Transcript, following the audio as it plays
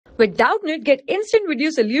With Doubtnut, get instant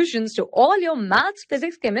video solutions to all your maths,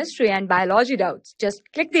 physics, chemistry, and biology doubts. Just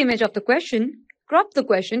click the image of the question, crop the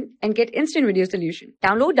question, and get instant video solution.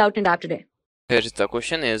 Download Doubtnut app today. Here is the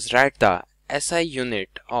question is, write the SI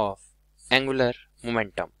unit of angular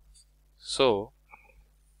momentum. So,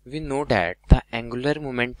 we know that the angular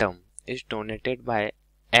momentum is denoted by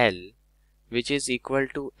L, which is equal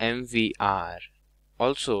to mvr.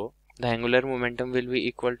 Also, the angular momentum will be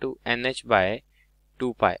equal to nh by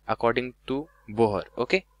 2 pi according to Bohr.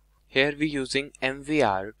 Okay, here we using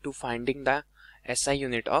mvr to finding the SI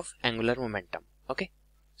unit of angular momentum. Okay,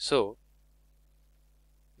 so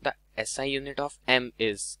the SI unit of m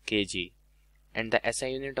is kg and the SI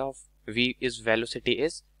unit of v is velocity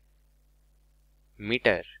is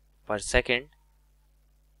meter per second,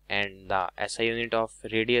 and the SI unit of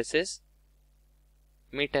radius is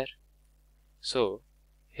meter. So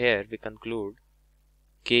here we conclude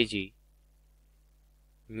kg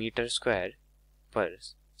meter square per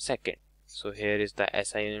second. So here is the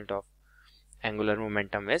SI unit of angular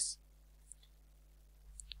momentum is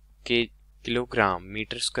kilogram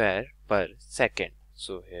meter square per second.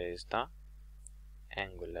 So here is the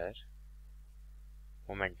angular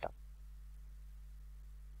momentum.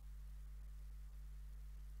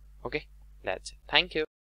 Okay, that's it. Thank you.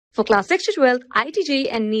 For class 6 to 12, IIT JEE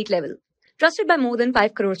and NEET level. Trusted by more than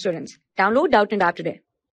 5 crore students. Download Doubtnut app today.